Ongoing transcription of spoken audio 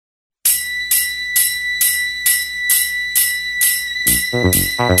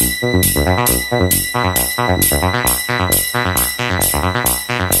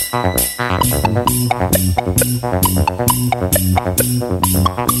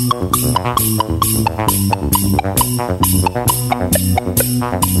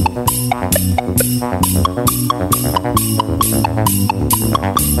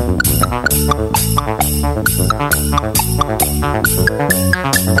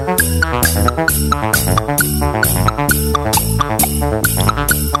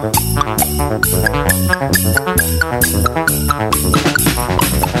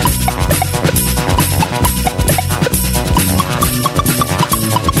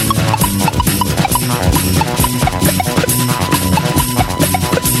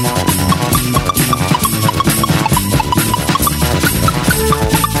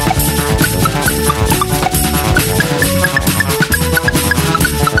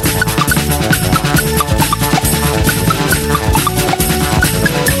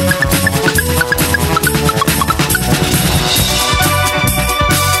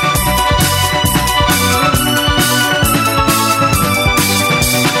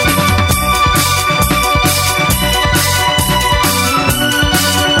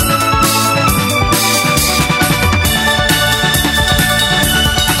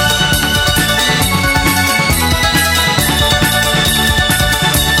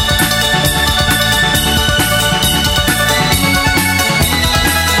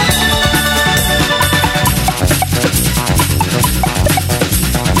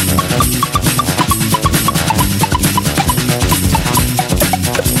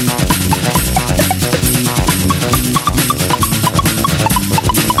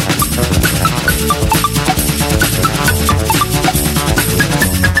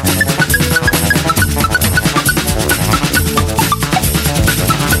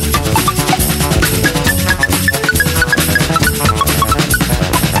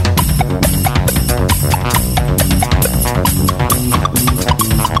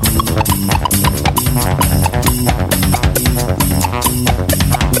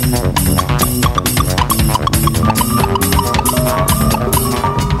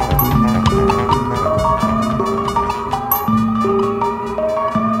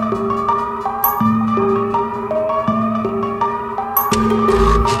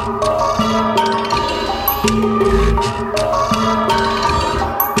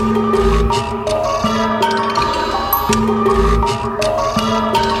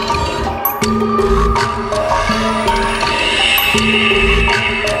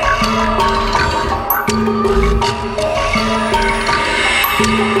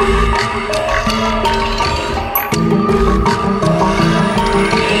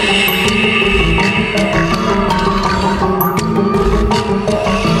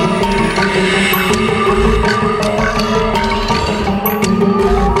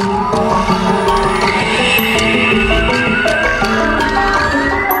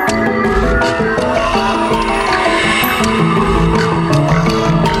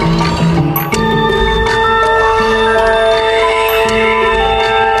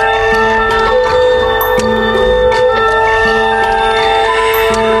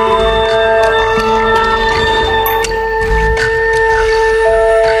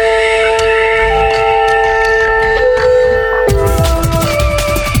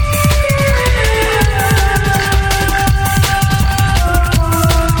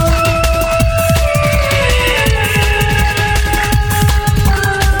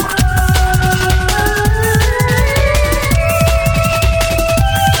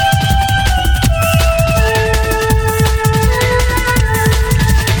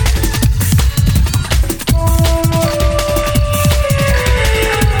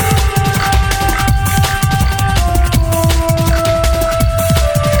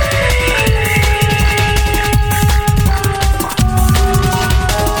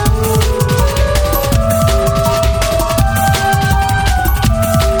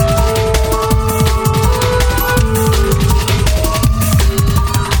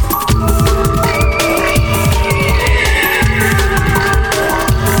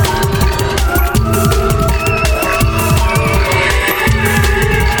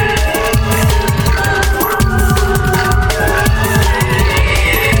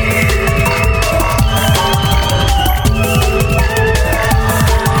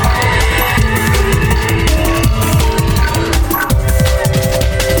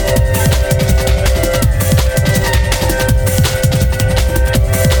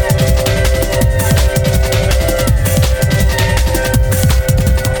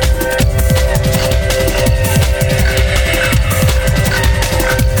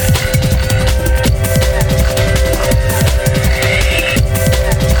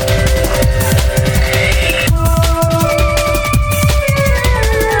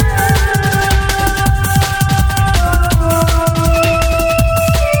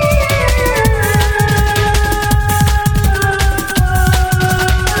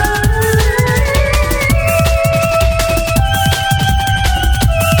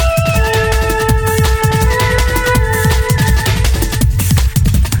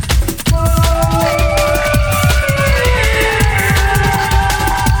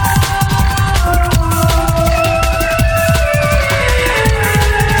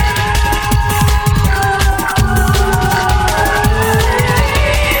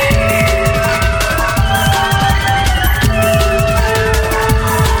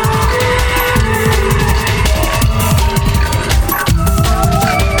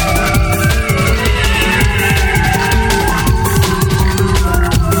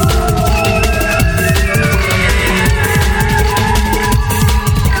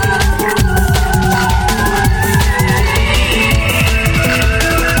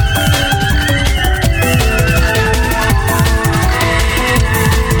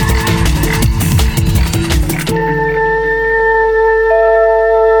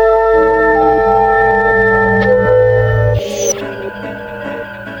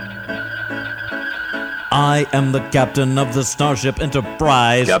am the captain of the Starship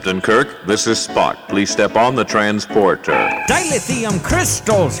Enterprise. Captain Kirk, this is Spock. Please step on the transporter. Dilithium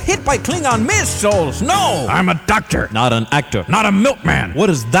crystals hit by Klingon missiles. No! I'm a doctor. Not an actor. Not a milkman. What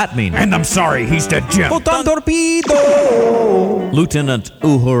does that mean? And I'm sorry, he's dead, Jim. Photon torpedo! Lieutenant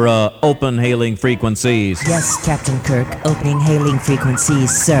Uhura, open hailing frequencies. Yes, Captain Kirk, opening hailing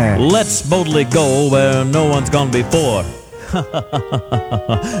frequencies, sir. Let's boldly go where no one's gone before.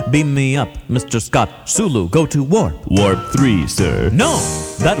 Beam me up, Mr. Scott. Sulu, go to warp. Warp 3, sir. No,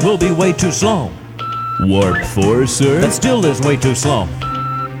 that will be way too slow. Warp 4, sir. That still is way too slow.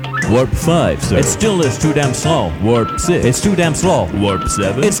 Warp 5, sir. It still is too damn slow. Warp 6. It's too damn slow. Warp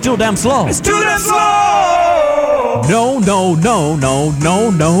 7. It's still damn slow. It's too damn slow! No, no, no, no, no,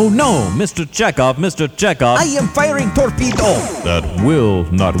 no, no. Mr. Chekhov, Mr. Chekhov. I am firing torpedo. That will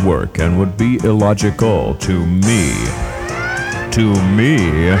not work and would be illogical to me. To me.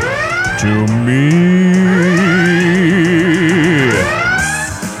 To me.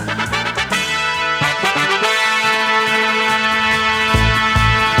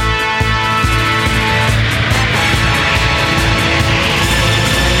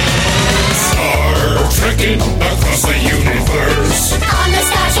 Across the universe. On the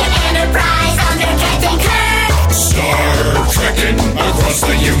Starship Enterprise under Captain Kirk. Star trekking across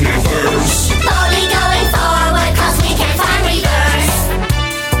the universe. Slowly going forward cause we can't find reverse.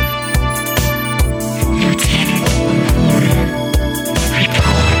 Lieutenant Uhura,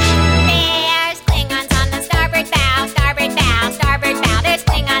 report. There's Klingons on the starboard bow, starboard bow, starboard bow. There's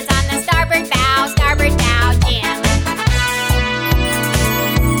Klingons on the starboard bow, Jim.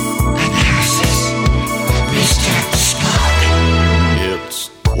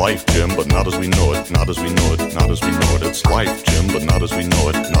 Life, Jim, but not as we know it, not as we know it, not as we know it. It's life, Jim, but not as we know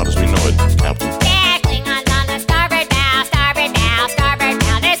it, not as we know it, Captain. There's Klingons on the starboard bow, starboard bow, starboard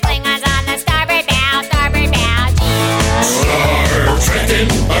bow. There's Klingons on the starboard bow, Jim. Star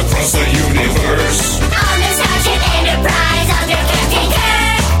trekking across the universe. On the Starship Enterprise under Captain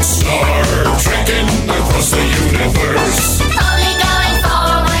Kirk. Star trekking across the universe. Slowly going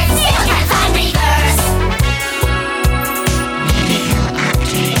forward, still can't find reverse.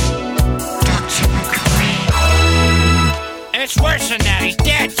 It's worse than that, he's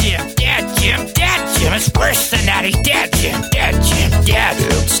dead, Jim. Dead, Jim. Dead, Jim. It's worse than that, he's dead, Jim. Dead, Jim. Dead.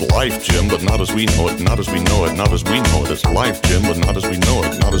 It's life, Jim, but not as we know it, not as we know it, not as we know it. It's life, Jim, but not as we know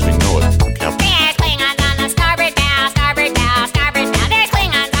it, not as we know it, Captain. There's Klingons on the starboard bow, starboard bow, starboard bow. There's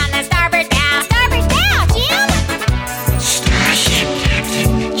Klingons on the starboard bow, Jim. Starship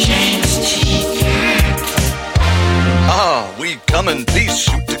Captain James T. Kirk. We come in peace,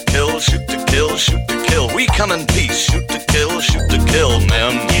 shoot to kill, shoot to kill, shoot to kill. We come in peace, shoot to kill,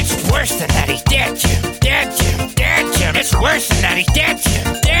 man. It's worse than that, he's dead, Jim. Dead, Jim. Dead, Jim. It's worse than that, he's dead,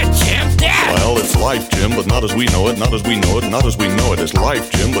 Jim. Dead, Jim. Dead. Well, it's life, Jim, but not as we know it, not as we know it, not as we know it. It's life,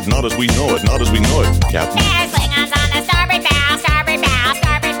 Jim, but not as we know it, not as we know it, Captain. There's Klingons on the starboard bow, starboard bow,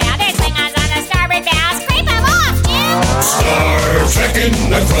 starboard bow. There's Klingons on the starboard bow. Scrape them off, Jim. Star trekking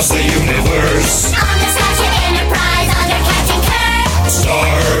across the universe. On the Starship Enterprise under Captain Kirk.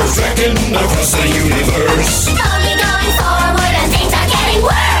 Star trekking across the universe. Slowly going forward and things are getting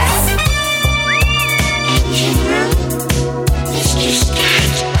worse. Engine room, Mr.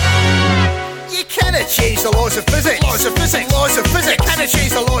 Scott. You cannot change the laws of physics. Laws of physics. Laws of physics. You cannot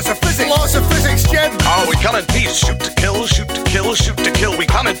change the laws of physics. Laws of physics, Jim. We come in peace, shoot to kill, shoot to kill, shoot to kill. We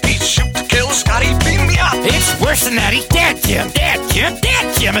come in peace, shoot to kill. Scotty, beam me up. It's worse than that, he's dead, Jim. Dead, Jim.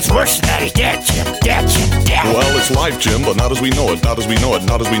 Dead, Jim. It's worse than that, he's dead, Jim. Dead, Jim. Dead. Well, it's life, Jim, but not as we know it, not as we know it,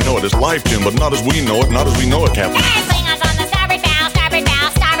 not as we know it. It's life, Jim, but not as we know it, not as we know it, Captain. There's Klingons on the starboard bow, starboard bow,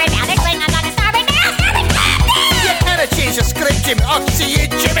 starboard bow. There's Klingons on the starboard bow, starboard bow. You cannot change the script, Jim. Up to you,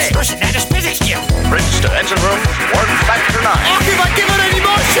 Jimmy. It's worse than that, it's physics, Jim. Bridge to engine room, warp factor 9. If I give it any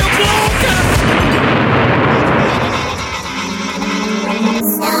more, she'll blow.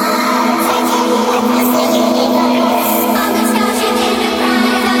 On the Starship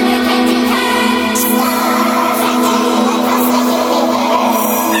Enterprise under Captain Kirk.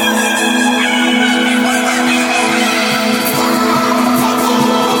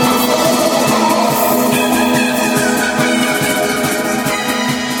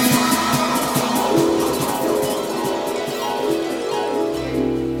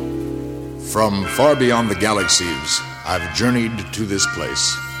 From far beyond the galaxies, I've journeyed to this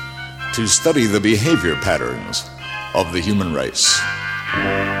place to study the behavior patterns of the human race.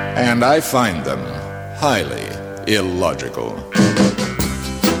 And I find them highly illogical.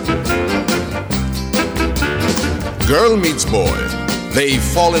 Girl meets boy. They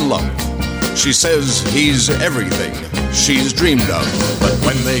fall in love. She says he's everything, she's dreamed of. But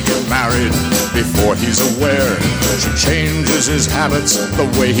when they get married, before he's aware, she changes his habits, the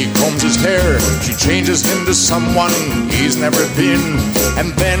way he combs his hair. She changes him to someone he's never been,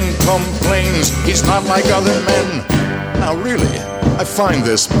 and then complains he's not like other men. Now really, I find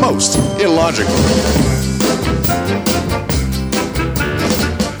this most illogical.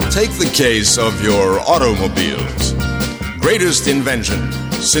 Take the case of your automobiles. Greatest invention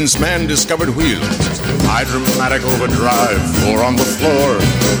since man discovered wheels. Hydromatic overdrive, floor on the floor.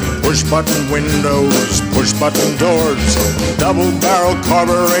 Push-button windows, push-button doors. Double-barrel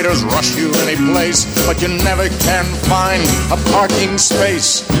carburetors rush you any place, but you never can find a parking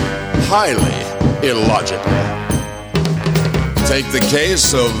space. Highly illogical. Take the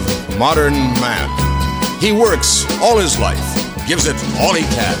case of modern man. He works all his life, gives it all he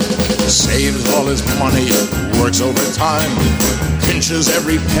can, saves all his money, works overtime, pinches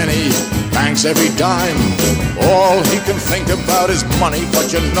every penny, banks every dime. All he can think about is money,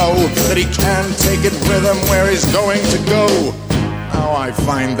 but you know that he can't take it with him where he's going to go. Now I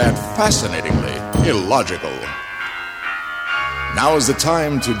find that fascinatingly illogical. Now is the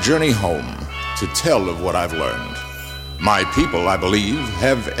time to journey home, to tell of what I've learned. My people, I believe,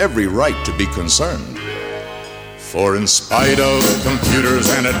 have every right to be concerned. For in spite of computers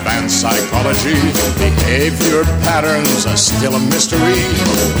and advanced psychology, behavior patterns are still a mystery.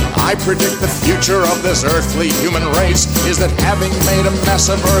 I predict the future of this earthly human race is that having made a mess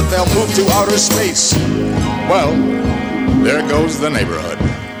of Earth, they'll move to outer space. Well, there goes the neighborhood.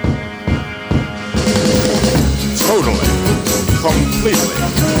 Totally, completely,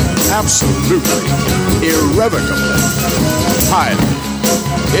 absolutely, irrevocably, highly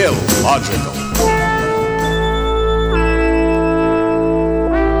illogical.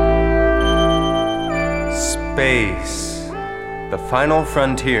 Space, the final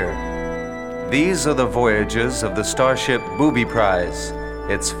frontier. These are the voyages of the Starship Booby Prize.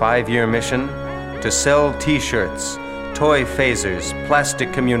 Its 5-year mission: to sell T-shirts, toy phasers,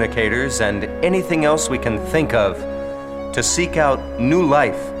 plastic communicators, and anything else we can think of. To seek out new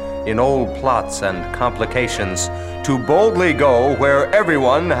life in old plots and complications. To boldly go where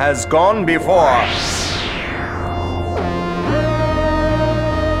everyone has gone before.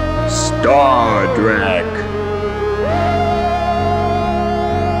 Star Trek.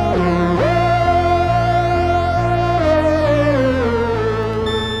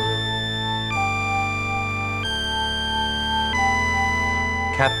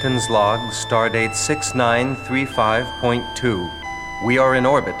 Captain's log, stardate 6935.2. We are in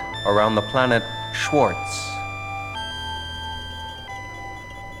orbit around the planet Schwartz.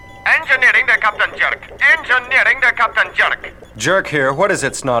 Engineering to Captain Jerk. Engineering to Captain Jerk. Jerk here. What is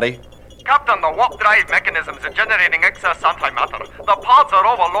it, Snotty? Captain, the warp drive mechanisms are generating excess antimatter. The pods are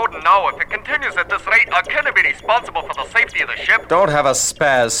overloading now. If it continues at this rate, I can't be responsible for the safety of the ship. Don't have a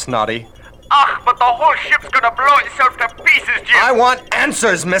spaz, Snotty. But the whole ship's gonna blow itself to pieces, Jim. I want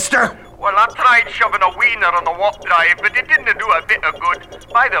answers, mister! Well, I tried shoving a wiener on the warp drive, but it didn't do a bit of good.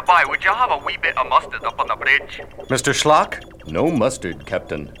 By the by, would you have a wee bit of mustard up on the bridge? Mr. Schlock? No mustard,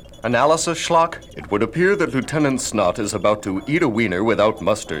 Captain. Analysis, Schlock? It would appear that Lieutenant Snot is about to eat a wiener without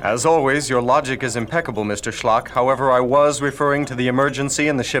mustard. As always, your logic is impeccable, Mr. Schlock. However, I was referring to the emergency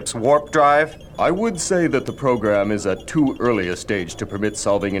in the ship's warp drive. I would say that the program is at too early a stage to permit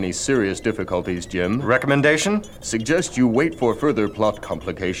solving any serious difficulties, Jim. Recommendation? Suggest you wait for further plot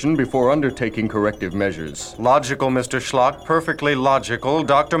complication before undertaking corrective measures. Logical, Mr. Schlock. Perfectly logical.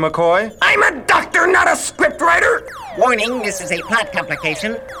 Dr. McCoy? I'm a doctor, not a scriptwriter! Warning, this is a plot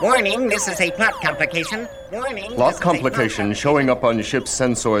complication. Warning, this is a plot complication. Warning, plot complication showing up on ship's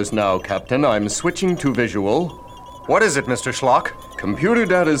sensors now, Captain. I'm switching to visual. What is it, Mr. Schlock? Computer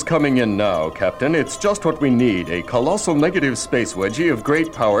data is coming in now, Captain. It's just what we need. A colossal negative space wedgie of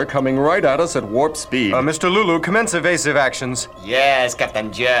great power coming right at us at warp speed. Mr. Lulu, commence evasive actions. Yes, Captain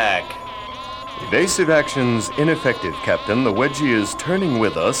Jack. Evasive actions ineffective, Captain. The wedgie is turning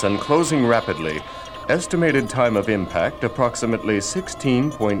with us and closing rapidly. Estimated time of impact, approximately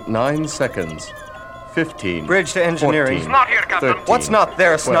 16.9 seconds. 15. Bridge to engineering. 14, Snot here, Captain. 13, What's not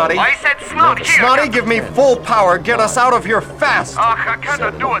there, Snotty? I said snot here, Snotty, Captain. give me full power. Get us out of here fast. I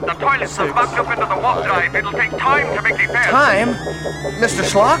can't do it. The toilets are backed up into the warp drive. It'll take time to make repairs. Time? Mr.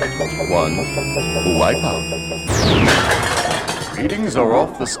 Schlock? 1. Wipe out. Readings are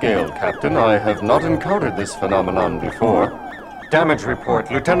off the scale, Captain. I have not encountered this phenomenon before. Damage report.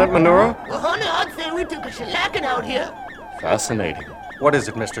 Lieutenant Manura? Well, honey, I'd say we took a shellacking out here. Fascinating. What is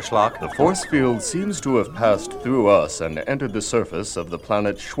it, Mr. Schlock? The force field seems to have passed through us and entered the surface of the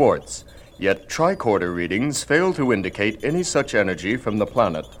planet Schwartz. Yet tricorder readings fail to indicate any such energy from the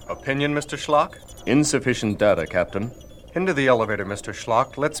planet. Opinion, Mr. Schlock? Insufficient data, Captain. Into the elevator, Mr.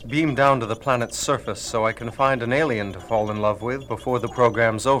 Schlock. Let's beam down to the planet's surface so I can find an alien to fall in love with before the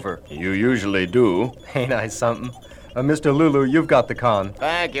program's over. You usually do. Ain't I something? Mr. Lulu, you've got the con.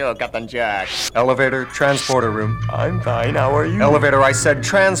 Thank you, Captain Jack. Elevator, transporter room. I'm fine, how are you? Elevator, I said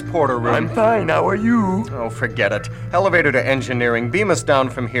transporter room. I'm fine, how are you? Oh, forget it. Elevator to engineering. Beam us down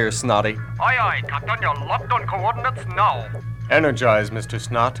from here, Snotty. Aye, aye, Captain, you're locked on coordinates now. Energize, Mr.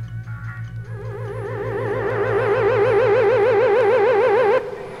 Snot.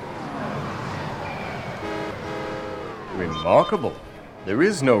 Remarkable. There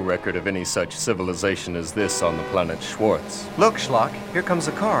is no record of any such civilization as this on the planet Schwartz. Look, Schlock, here comes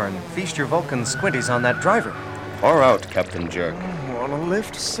a car, and feast your Vulcan squinties on that driver. Far out, Captain Jerk. Want a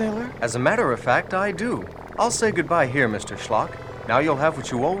lift, sailor? As a matter of fact, I do. I'll say goodbye here, Mr. Schlock. Now you'll have what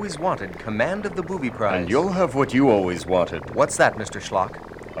you always wanted, command of the booby prize. And you'll have what you always wanted. What's that, Mr. Schlock?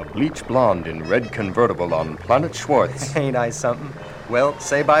 A bleach blonde in red convertible on planet Schwartz. Ain't I something? Well,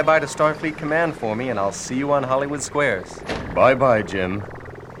 say bye-bye to Starfleet Command for me, and I'll see you on Hollywood Squares. Bye-bye, Jim.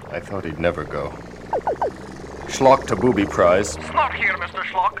 I thought he'd never go. Schlock to booby prize. Snot here, Mr.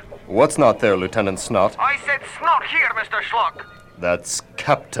 Schlock. What's not there, Lieutenant Snot? I said snot here, Mr. Schlock. That's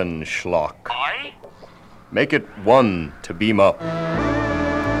Captain Schlock. Aye? Make it 1 to beam up.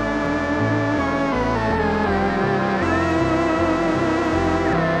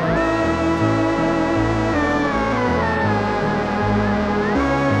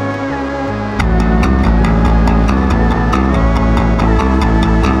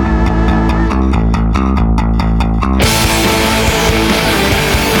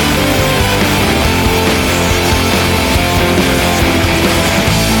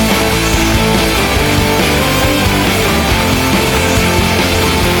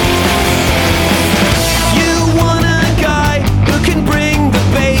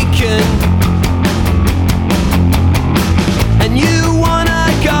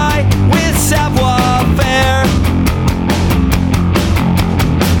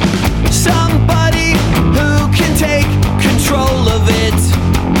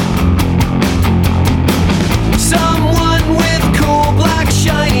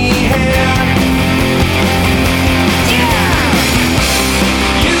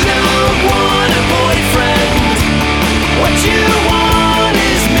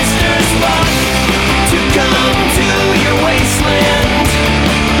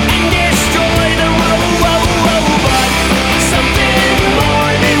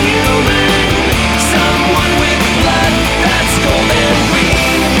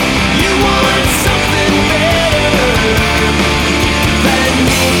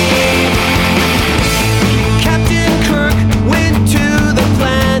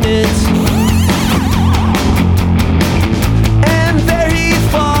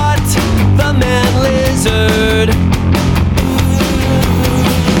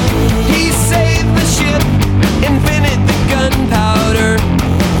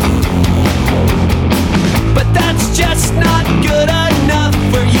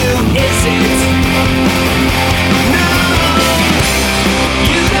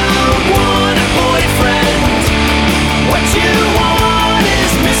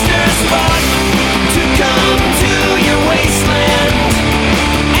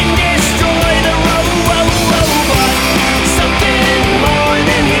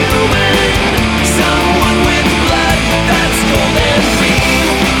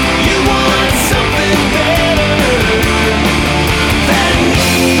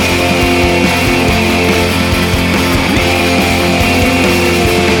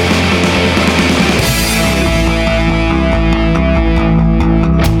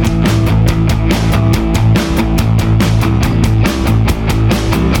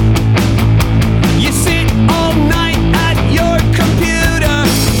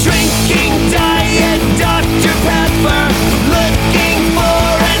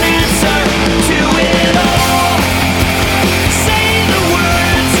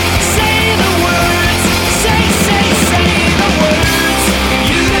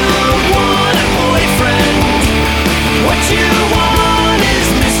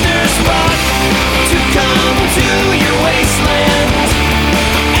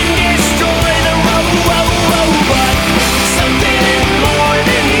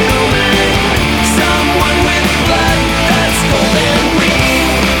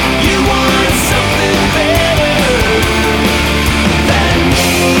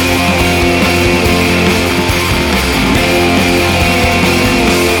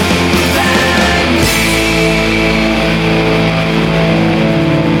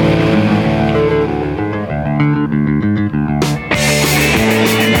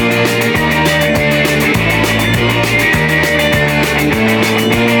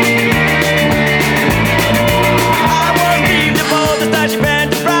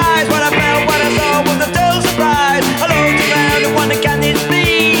 enterprise. What I felt when I saw was a total surprise. I looked around and wondered, can this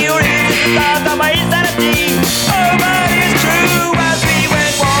be? Or is it the start of my insanity? Oh, but it's true as we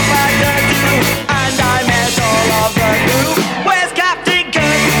went one back to two, and I met all of the crew. Where's Captain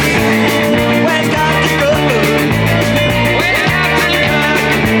Cook? Where's Captain Cook? Where's Captain Cook?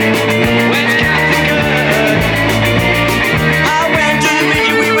 Where's Captain Cook? I went to the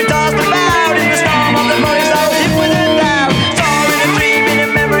bridge, we were tossed about in the storm of the morning, so hit with a doubt. Saw in a dream, in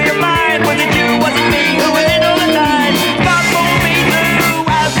a memory of mine, was it you, was it me, who was it all the time? God pulled me through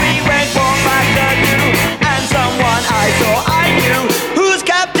as we went one back to two, and someone I saw I knew. Who's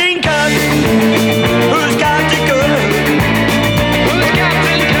Captain Cook? Who's Captain Cook? Who's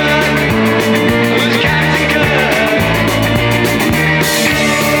Captain Cook? Who's Captain Cook?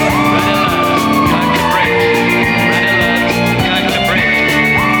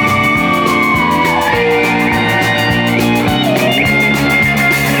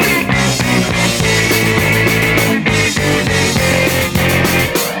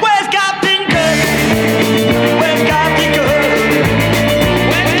 Where's Captain Cook? Where's Captain Cook? Where's Captain Cook?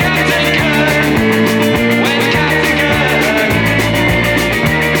 Where's Captain Cook?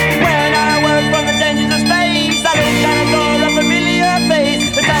 When I woke from the dangers of space, I looked and I saw a familiar face.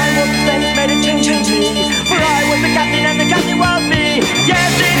 The time of the sense made a change in me, for I was the captain and the captain was me.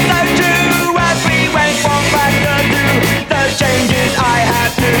 Yes, it's so true as we went one back to two, the changes I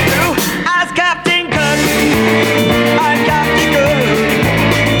had to do as Captain Cook. I'm Captain Cook.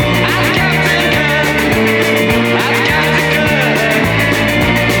 I'm Captain Cook. I'm Captain Cook.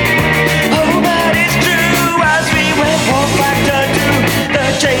 Oh, but it's true as we went one back to two, the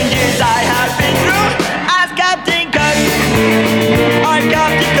changes I have been through as Captain Cook. I'm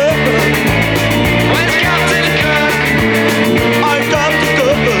Captain Cook. Where's Captain Cook? I'm Captain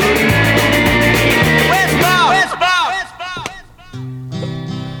Cook. Where's Bob? Where's Bob?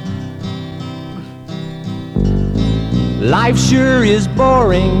 Life sure is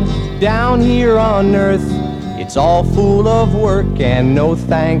boring down here on earth. It's all full of work and no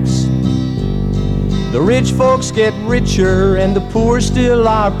thanks. The rich folks get richer and the poor still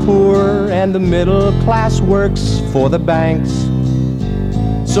are poor, and the middle class works for the banks.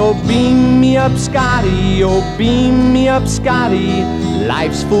 So beam me up, Scotty, oh beam me up, Scotty.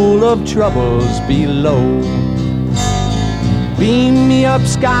 Life's full of troubles below. Beam me up,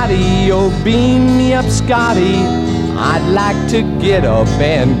 Scotty, oh beam me up, Scotty. I'd like to get up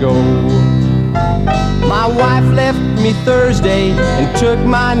and go. My wife left me Thursday and took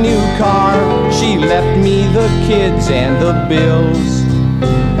my new car. She left me the kids and the bills.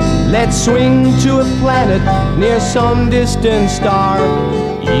 Let's swing to a planet near some distant star.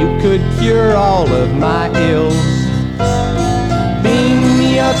 You could cure all of my ills. Beam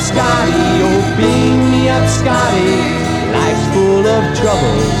me up, Scotty, oh beam me up, Scotty. Life's full of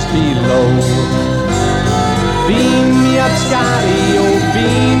troubles below. Beam me up, Scotty, oh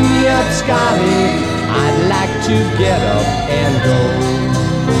beam me up, Scotty. I'd like to get up and go.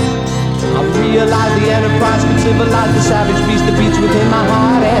 I realize the Enterprise can civilize the savage beast that beats within my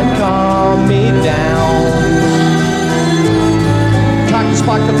heart and calm me down. Captain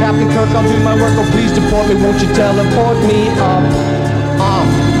Spock, the Captain Kirk, I'll do my work. Oh, please deport me, won't you teleport me up off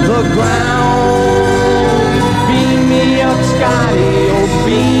the ground? Beam me up, Scotty, oh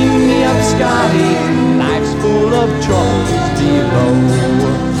beam me up, Scotty. Life's full of troubles below.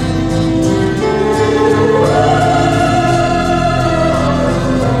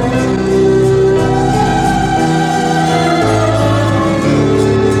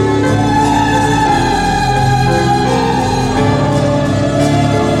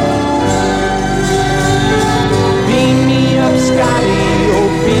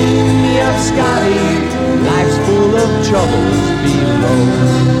 Scotty, life's full of troubles below.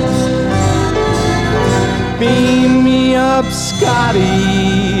 Beam me up,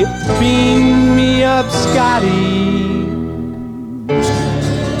 Scotty. Beam me up, Scotty.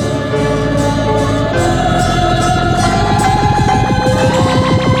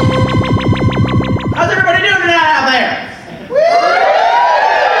 How's everybody doing tonight out there?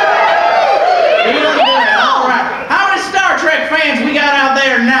 Feeling good, all right. How many Star Trek fans we got out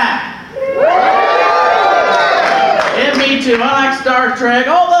there tonight? Yeah, me too. I like Star Trek,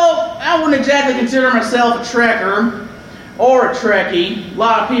 although I wouldn't exactly consider myself a Trekker or a Trekkie. A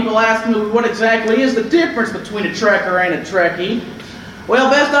lot of people ask me what exactly is the difference between a Trekker and a Trekkie. Well,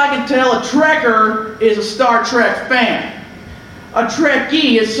 best I can tell, a Trekker is a Star Trek fan. A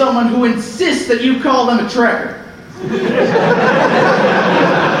Trekkie is someone who insists that you call them a Trekker.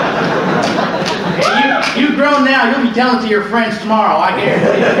 You've grown now, you'll be telling it to your friends tomorrow, I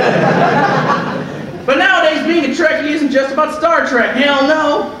guarantee you. But nowadays Nowadays, being a Trekkie isn't just about Star Trek. Hell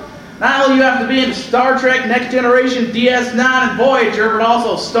no. Not only do you have to be into Star Trek, Next Generation, DS9, and Voyager, but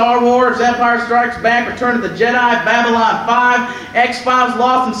also Star Wars, Empire Strikes Back, Return of the Jedi, Babylon 5, X-Files,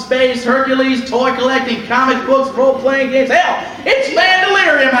 Lost in Space, Hercules, toy collecting, comic books, role-playing games. Hell, it's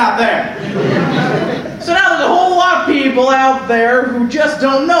Mandalorian out there. So now there's a whole lot of people out there who just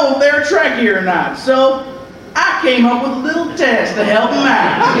don't know if they're a Trekkie or not. So I came up with a little test to help them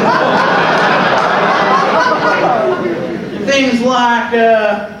out. Things like,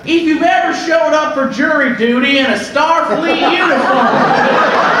 if you've ever showed up for jury duty in a Starfleet uniform.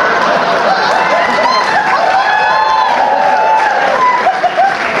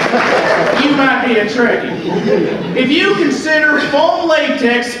 You might be a Trekkie. If you consider foam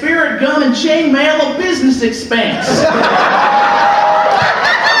latex, spirit gum, and chainmail a business expense.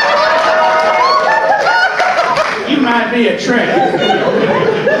 You might be a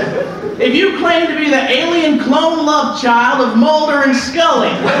Trekkie. If you claim to be the alien clone love child of Mulder and Scully.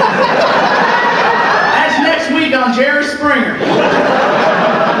 That's next week on Jerry Springer.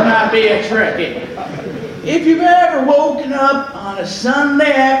 You might be a Trekkie. If you've ever woken up on a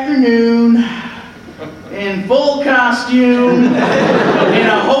Sunday afternoon in full costume in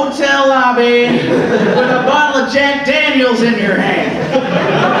a hotel lobby with a bottle of Jack Daniels in your hand.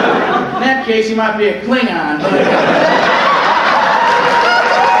 In that case, you might be a Klingon, but...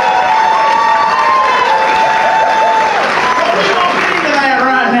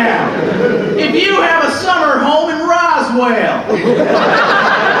 If you have a summer home in Roswell,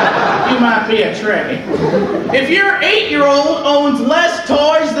 you might be a Trekkie. If your 8-year-old owns less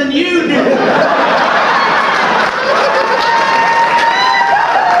toys than you do, you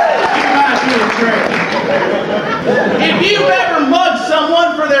might be a Trekkie. If you've ever mugged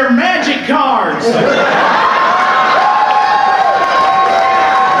someone for their magic cards,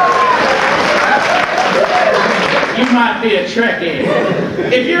 you might be a Trekkie.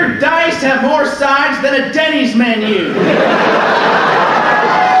 If your dice have more sides than a Denny's menu,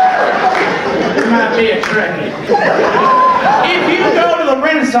 you might be a Trekkie. If you go to the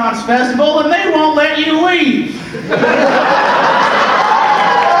Renaissance Festival and they won't let you leave,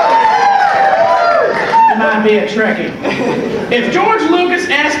 you might be a Trekkie. If George Lucas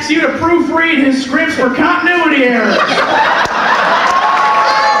asks you to proofread his scripts for continuity errors,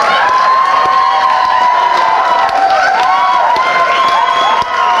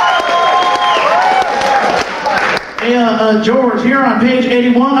 George, here on page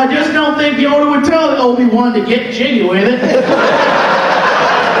 81, I just don't think Yoda would tell Obi-Wan to get jiggy with it.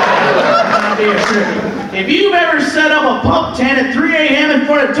 If you've ever set up a pup tent at 3 a.m. in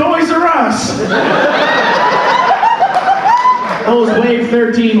front of Toys R Us, those Wave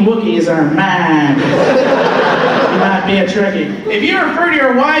 13 Wookiees are mine. You might be a Trekkie. If you refer to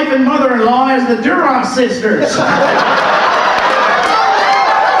your wife and mother-in-law as the Duras sisters,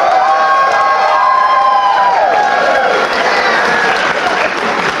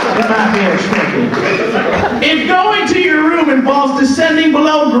 might be a Trekkie. If going to your room involves descending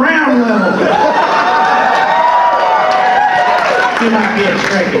below ground level, you might be a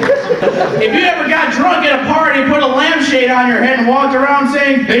Trekkie. If you ever got drunk at a party, put a lampshade on your head and walked around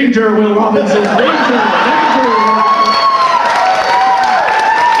saying, "Danger, Will Robinson, danger, danger, Will Robinson."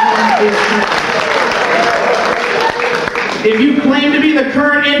 If you claim to be the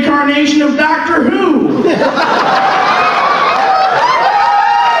current incarnation of Doctor Who,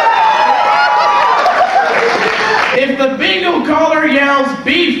 if the bingo caller yells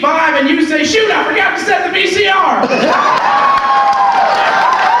B5 and you say, "Shoot, I forgot to set the VCR."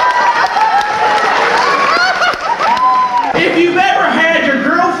 If you've ever had your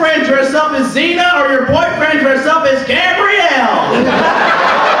girlfriend dress up as Xena or your boyfriend dress up as Gabrielle,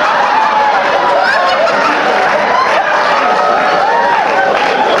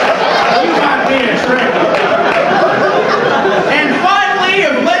 you might be a Trekkie. And finally,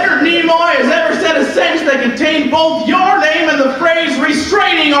 if Leonard Nimoy has ever said a sentence that contained both your name and the phrase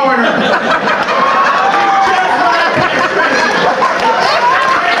restraining order, just might be a Trekkie.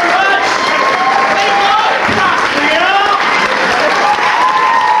 Very much. They love cocktail.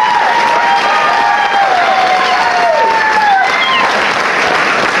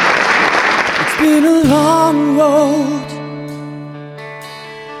 It's been a long road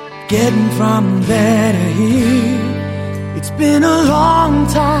getting from there to here. It's been a long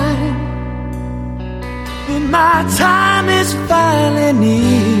time, but my time is finally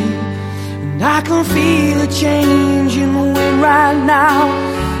near. And I can feel a change in the wind right now.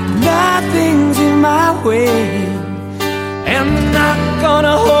 Nothing's in my way, and they're not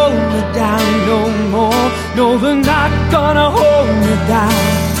gonna hold me down no more. No, they're not gonna hold me down,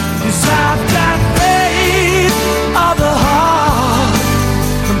 'cause I've got faith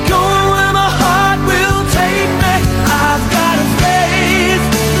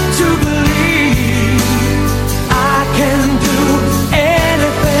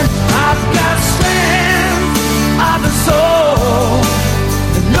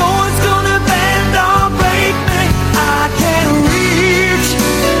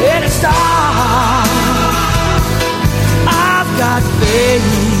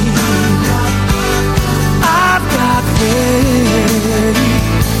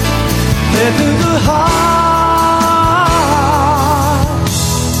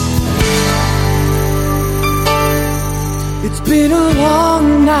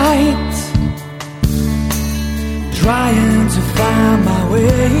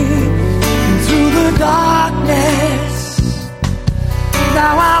way through the darkness.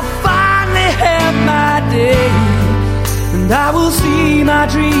 Now I'll finally have my day, and I will see my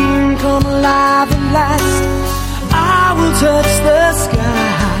dream come alive at last. I will touch the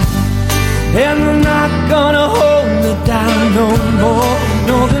sky, and they're not gonna hold me down no more.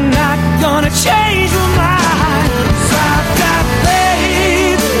 No, they're not gonna change my mind. 'Cause I've got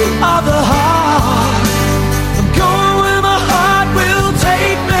faith of the heart. I'm going where my heart will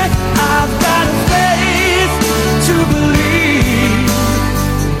take me. I've got faith to believe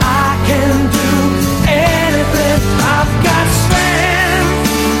I can do anything. I've got strength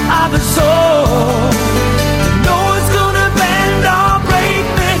of the soul. No one's gonna bend or break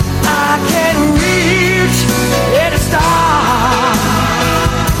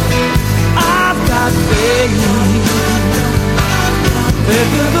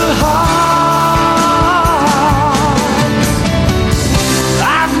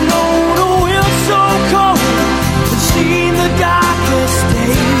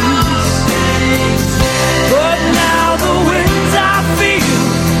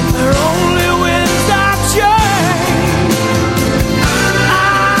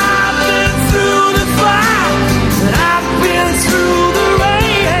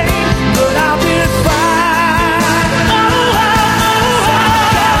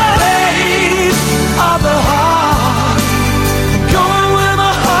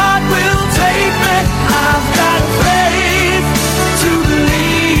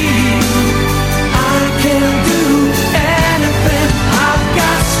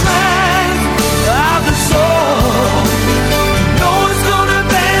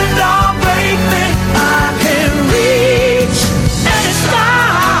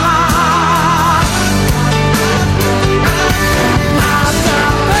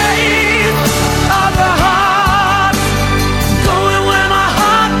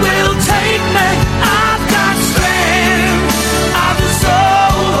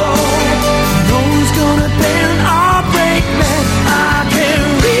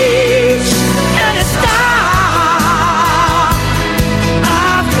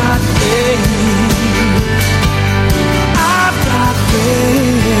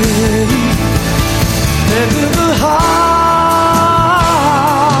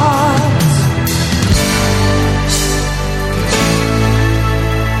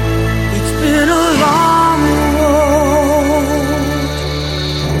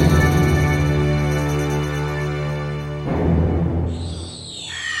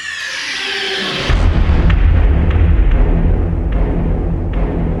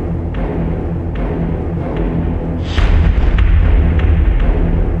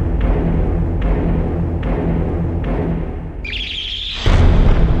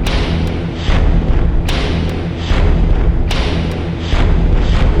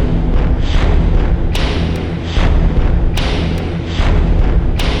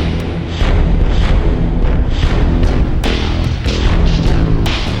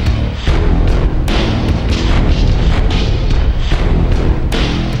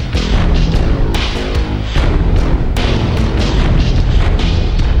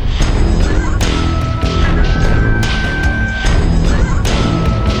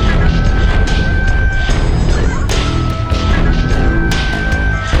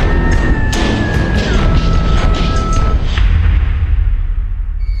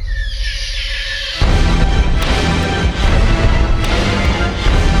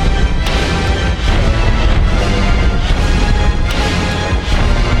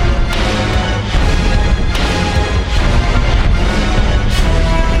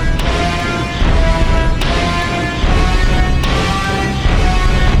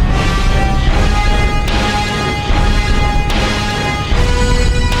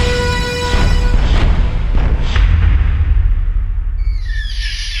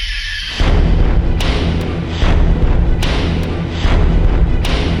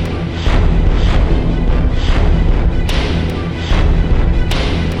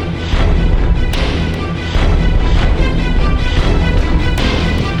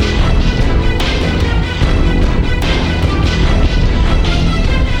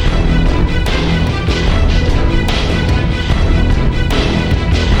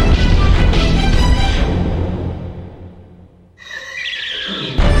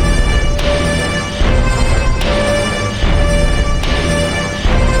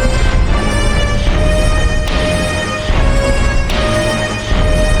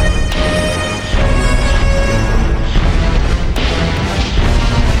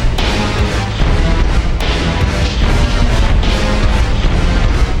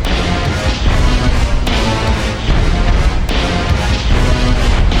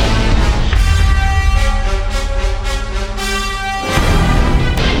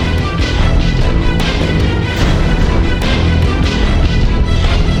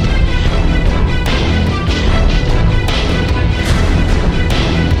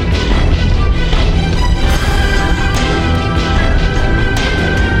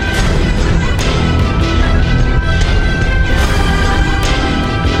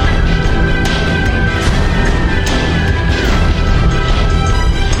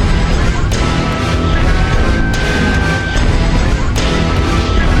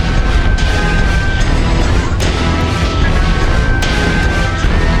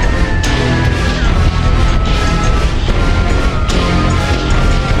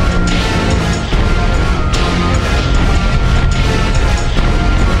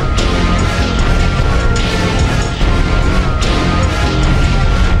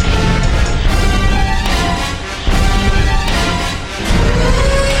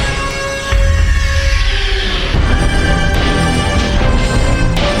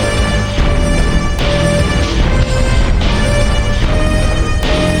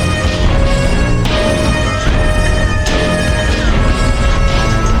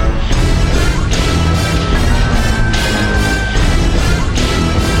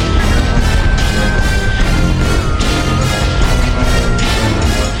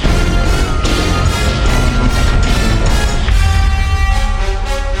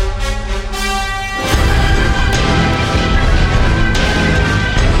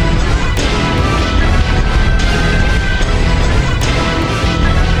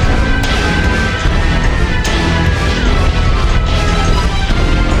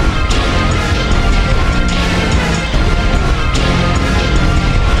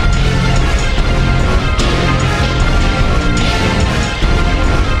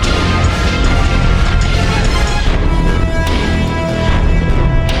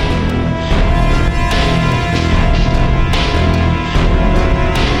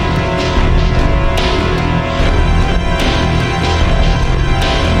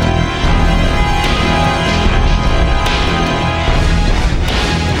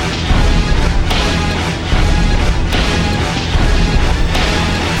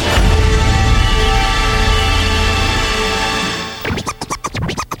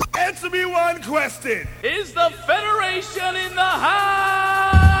requested. Is the Federation in the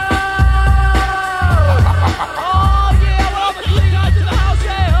house? Oh yeah, we're all the Klingons in the house,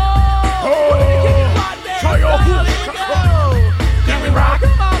 yeah. Oh, try your here we go. Can we rock?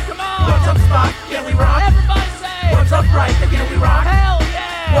 Come on, come on. What's up, Spock? Can we rock? Everybody say. What's up, Riker? Can we rock? Hell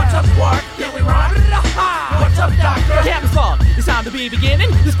yeah. What's up, Quark? Can we rock? What's up, Doctor? Captain Spock, it's time to be beginning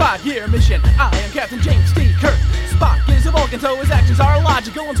this 5-year mission. I am Captain James T. Kirk. Spock is a Vulcan, so his actions are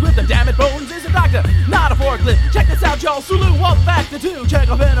logical and swift. And damn it, Bones is a doctor, not a forklift. Check this out, y'all. Sulu, what factor 2? Check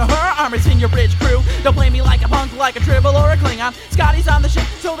off in her army senior bridge crew. Don't play me like a punk, like a tribble or a Klingon. Scotty's on the ship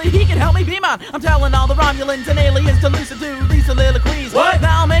so that he can help me beam on. I'm telling all the Romulans and aliens to listen to these soliloquies. What?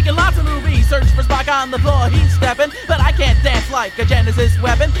 Now I'm making lots of movies. Search for Spock on the floor, he's stepping. But I can't dance like a Genesis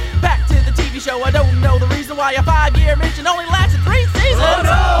weapon. Back to the TV show, I don't know the reason why a 5-year mission only lasted 3 seasons. Oh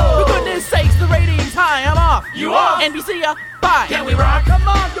no! For goodness sakes, the ratings high, I'm off. You off? NBC, bye. Can we rock? Come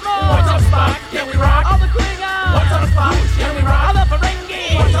on, come on. What's up, Spock? Can we rock? All the Klingons. What's up, Spock? Can we rock? All the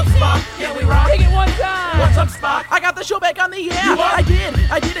Ferengi. What's up, Spock? Can we rock? Take it one time. What's up, Spock? I got the show back on the air. You what? I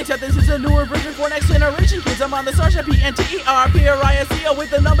did, except this is a newer version for next generation kids. I'm on the Starship PNTERPRISCO with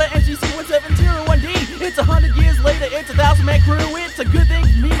the number NCC1701D. It's 100 years later, it's a 1,000-man crew. It's a good thing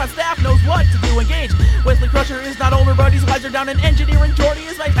me and my staff knows what to do. Engage. Wesley Crusher is not older, but he's wiser. Down in engineering, Jordy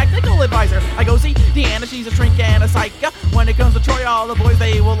is my technical advisor. I go see Deanna, she's a shrink and a psycho. When it comes to Troy, all the boys,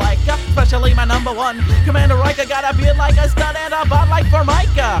 they will like her. Especially my number one, Commander Riker. Got a beard like a stud and a bod like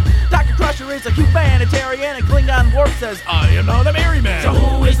Formica. Dr. Crusher is a cute humanitarian, and Klingon Worf says, I am not a merry man. So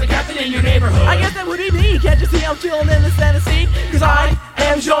who is the captain in your neighborhood? I guess that would be me. Can't you see I'm chilling in the center seat? Cause I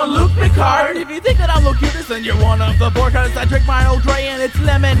am Jean-Luc Picard. If you think that I'm locutus, then you're one of the board. Cause I drink my old Grey and it's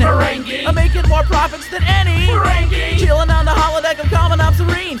lemon Ferengi. I'm making more profits than any Ferengi. Chilling on the holodeck, I'm calm and I'm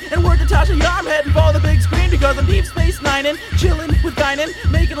serene. And word to Tasha, yeah, I'm heading for the big screen. Because I'm Deep Space Nining, chilling with dining,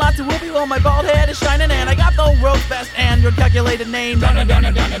 making lots of whoopee while my bald head is shining. And I got the world's best android calculated name. Data!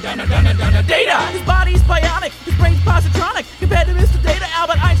 His body's bionic, his brain's positronic. Compared to Mr. Data,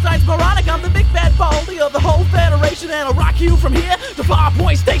 Albert Einstein's moronic. I'm the big bad baldy of the whole Federation. And I'll rock you from here to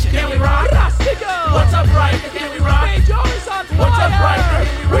Farpoint Station. Can we rock? Rastico! What's up, Riker? Can we rock? Hey, Jonas on fire! What's up, Riker?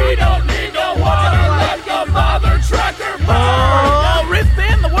 We don't need no water. Let the mother trucker burn. Oh, rip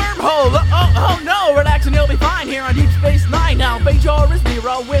in the wormhole. Oh no, relax and you'll be fine here on Deep Space Nine. Now, Bajor is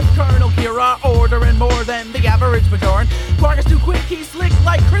Nero with Colonel Kira, ordering more than the average Bajoran. Quark is too quick, he's slick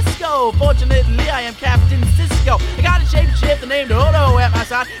like Crisco. Fortunately, I am Captain Cisco. I got a shapeshift named Odo at my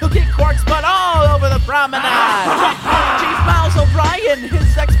side. He'll kick Quark's butt all over the promenade. Chief Miles O'Brien,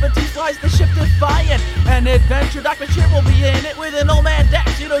 his expertise flies the ship defiant. An adventure, Dr. Chip will be in it with an old man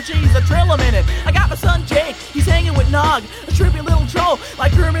Dax. You know, she's a trill a minute. I got my son Jake, he's hanging with Nog, a trippy little troll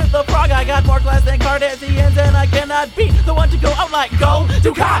like Kermit the Frog. I got more class than Cardassians, and I cannot be the one to go out like Go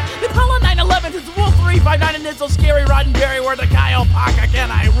Dukat. The Apollo 911, it's Wolf 359, and it's so scary. Roddenberry, where the Kyle Parker, can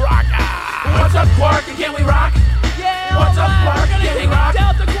I rock? What's up, Quark? And can we rock? Yeah, what's up, Quark? Can we rock?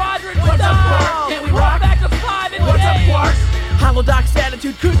 Delta Quadrant, what's up, Quark? Can we rock? Back to 5 and what's up, Quark? Holodoc's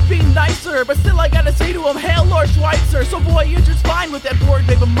attitude could be nicer, but still I gotta say to him, hail Lord Schweitzer. So Voyager's fine with that Borg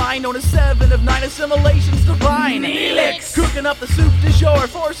babe of mine, known as 7 of 9 assimilations divine. Neelix! Cooking up the soup du jour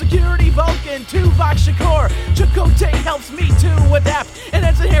for security Vulcan, Tuvok Shakur. Chakotay helps me to adapt, and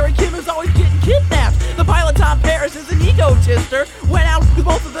Ensign Harry Kim is always getting kidnapped. The pilot Tom Paris is an egotister, went out with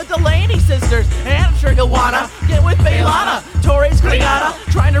both of the Delaney sisters, and I'm sure he'll wanna get with Bailana. Torres Klingana,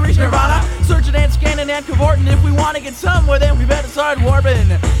 trying to reach Nirvana, searching and scanning and cavorting. If we wanna get somewhere, then we better start warping.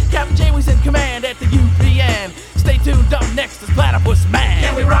 Captain Janeway's in command at the UPN. Stay tuned, up next is Platypus Man.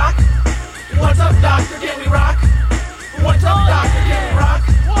 Can we rock? What's up, Doctor? Can we rock? What's up, Doctor? Can we rock?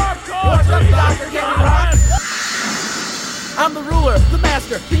 What's up, Doctor? Can we rock? I'm the ruler, the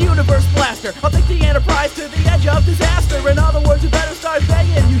master, the universe blaster. I'll take the Enterprise to the edge of disaster. In other words, you better start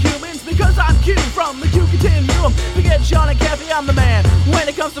begging, you humans, because I'm Q from the Q Continuum. Forget Sean and Kathy, I'm the man. When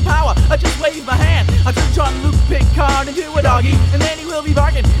it comes to power, I just wave my hand. I turn Jean-Luc Picard into a doggy, and then he will be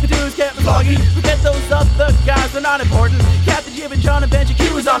barking into his Captain Foggy. Forget those other guys, they're not important. Captain Jib and John and Benji,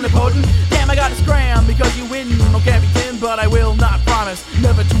 Q is omnipotent. Damn, I gotta scram because you win. No can't be Tim, but I will not promise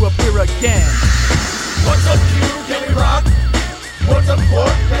never to appear again. What's up, Q? Can we rock? What's up,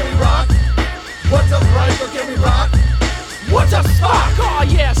 Quark? Can we rock? What's up, Riker? Can we rock? What's up, Spock? Oh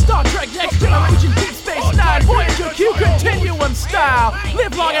yeah, Star Trek Next Generation, Deep Space Nine, Voyager Q Continuum style.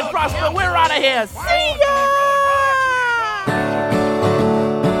 Live long and prosper, we're out of here. See ya!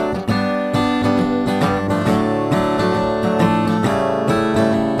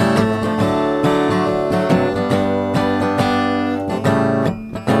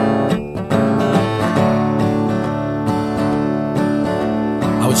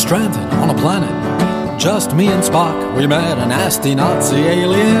 I was stranded on a planet just me and Spock. We met a nasty Nazi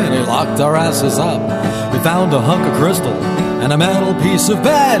alien, he locked our asses up. We found a hunk of crystal and a metal piece of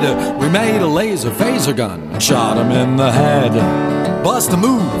bed. We made a laser phaser gun and shot him in the head. Bust a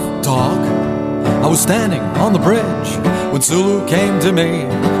move, dog. I was standing on the bridge when Sulu came to me.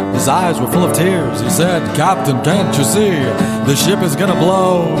 His eyes were full of tears. He said, "Captain, can't you see? The ship is gonna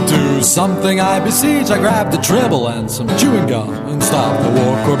blow to something I besiege." I grabbed a tribble and some chewing gum and stopped the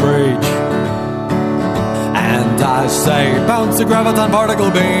Walker Breach. And I say, bounce a graviton particle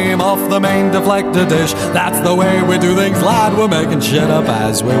beam off the main deflector dish. That's the way we do things, lad. We're making shit up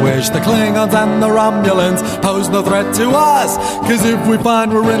as we wish. The Klingons and the Romulans pose no threat to us, 'cause if we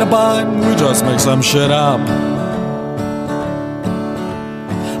find we're in a bind, we just make some shit up.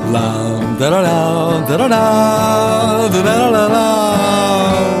 Lam, da-da-da, da-da-da, da-da-da-da.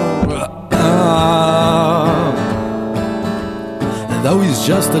 Though he's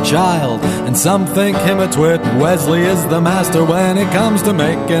just a child, and some think him a twit, Wesley is the master when it comes to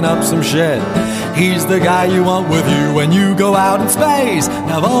making up some shit. He's the guy you want with you when you go out in space.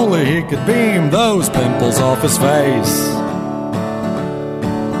 Now if only he could beam those pimples off his face.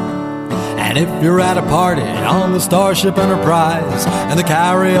 And if you're at a party on the Starship Enterprise and the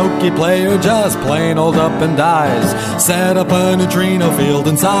karaoke player just plain old up and dies, set up a neutrino field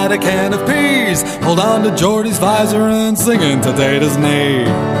inside a can of peas, hold on to Geordie's visor and sing into Data's knee.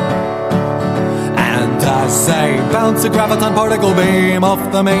 And I say, bounce a graviton particle beam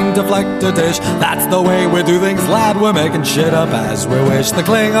off the main deflector dish. That's the way we do things, lad. We're making shit up as we wish. The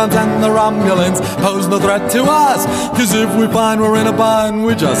Klingons and the Romulans pose no threat to us, 'cause if we find we're in a bind,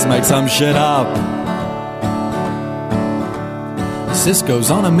 we just make some shit up.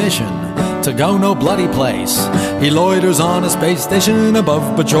 Cisco's on a mission to go no bloody place. He loiters on a space station above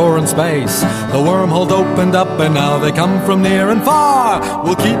Bajoran space. The wormhole opened up and now they come from near and far.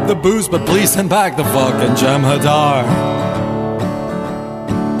 We'll keep the booze, but please send back the fucking Jem'Hadar.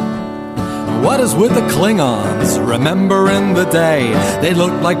 What is with the Klingons? Remember in the day, they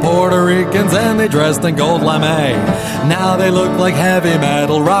looked like Puerto Ricans and they dressed in gold lame. Now they look like heavy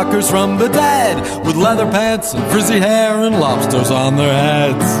metal rockers from the dead, with leather pants and frizzy hair and lobsters on their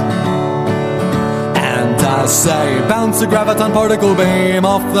heads. And I say, bounce a graviton particle beam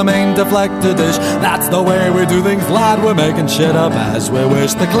off the main deflector dish. That's the way we do things, lad. We're making shit up as we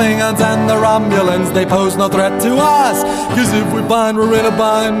wish. The Klingons and the Romulans, they pose no threat to us, 'cause if we find we're in a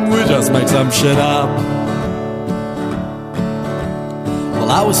bind, we just make some shit up.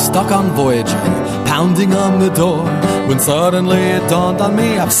 Well, I was stuck on Voyager, pounding on the door, when suddenly it dawned on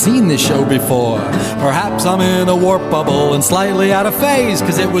me, I've seen this show before. Perhaps I'm in a warp bubble and slightly out of phase,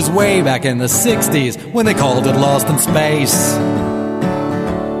 'cause it was way back in the 60s when they called it Lost in Space.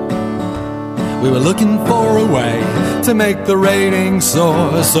 We were looking for a way to make the ratings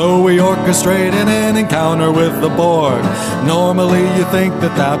soar, so we orchestrated an encounter with the Borg. Normally you think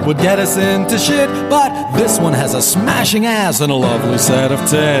that that would get us into shit, but this one has a smashing ass and a lovely set of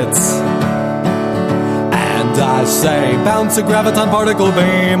tits. And I say, bounce a graviton particle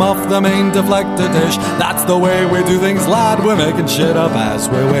beam off the main deflector dish. That's the way we do things, lad. We're making shit up as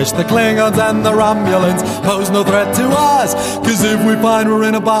we wish. The Klingons and the Romulans pose no threat to us, 'cause if we find we're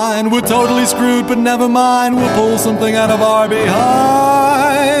in a bind, we're totally screwed, but never mind, we'll pull something out of our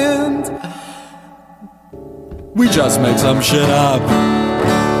behind. We just make some shit up.